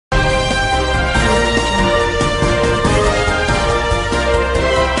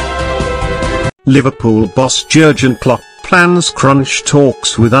Liverpool boss Jurgen Klopp plans crunch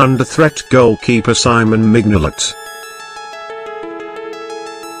talks with under-threat goalkeeper Simon Mignolet.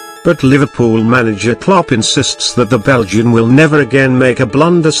 But Liverpool manager Klopp insists that the Belgian will never again make a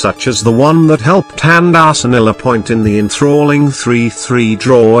blunder such as the one that helped hand Arsenal a point in the enthralling 3-3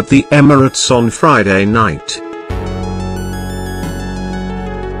 draw at the Emirates on Friday night.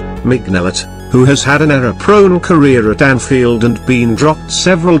 Mignolet, who has had an error-prone career at Anfield and been dropped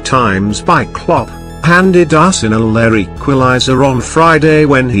several times by Klopp, handed Arsenal their equaliser on Friday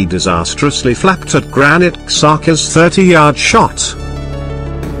when he disastrously flapped at Granit Xhaka's 30-yard shot.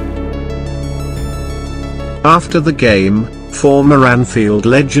 After the game, former Anfield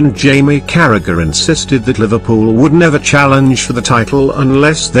legend Jamie Carragher insisted that Liverpool would never challenge for the title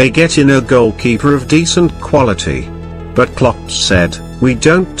unless they get in a goalkeeper of decent quality. But Klopp said, "We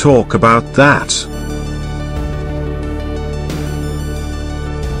don't talk about that.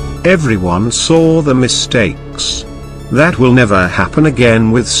 Everyone saw the mistakes. That will never happen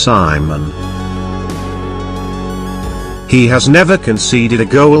again with Simon. He has never conceded a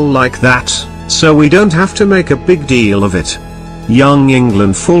goal like that, so we don't have to make a big deal of it." Young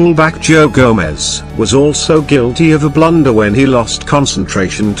England fullback Joe Gomez was also guilty of a blunder when he lost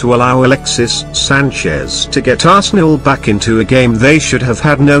concentration to allow Alexis Sanchez to get Arsenal back into a game they should have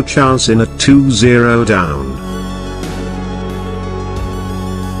had no chance in at 2-0 down.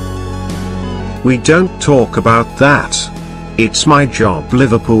 "We don't talk about that. It's my job."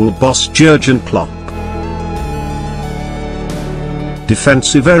 Liverpool boss Jurgen Klopp.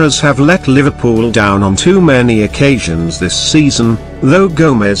 Defensive errors have let Liverpool down on too many occasions this season, though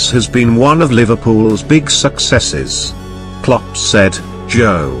Gomez has been one of Liverpool's big successes. Klopp said,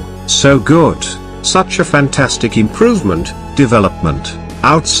 "Joe, so good, such a fantastic improvement, development,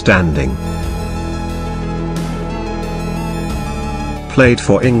 outstanding. Played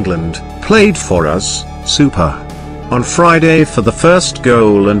for England, played for us, super." On Friday for the first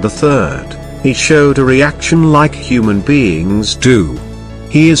goal and the third, he showed a reaction like human beings do.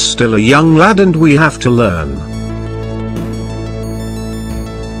 He is still a young lad and we have to learn.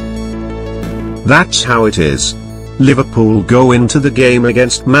 That's how it is. Liverpool go into the game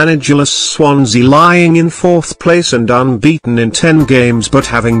against managerless Swansea lying in 4th place and unbeaten in 10 games but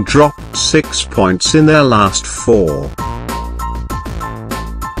having dropped 6 points in their last 4.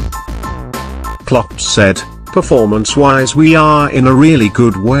 Klopp said, "Performance-wise we are in a really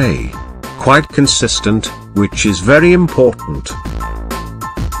good way. Quite consistent, which is very important.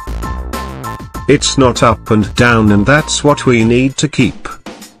 It's not up and down and that's what we need to keep.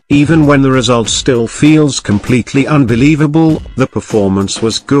 Even when the result still feels completely unbelievable, the performance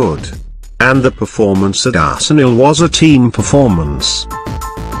was good. And the performance at Arsenal was a team performance.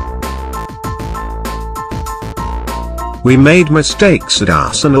 We made mistakes at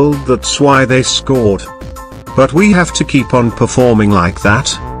Arsenal, that's why they scored. But we have to keep on performing like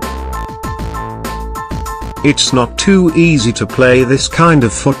that. It's not too easy to play this kind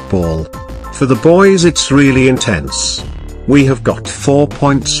of football. For the boys it's really intense. We have got 4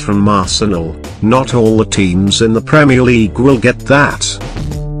 points from Arsenal, not all the teams in the Premier League will get that.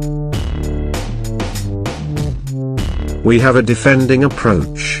 We have a defending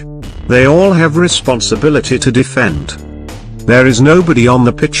approach. They all have responsibility to defend. There is nobody on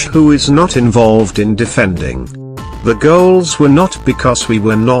the pitch who is not involved in defending. The goals were not because we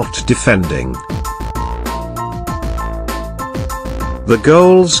were not defending. The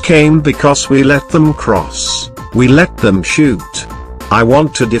goals came because we let them cross, we let them shoot. I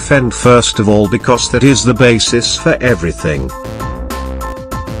want to defend first of all because that is the basis for everything.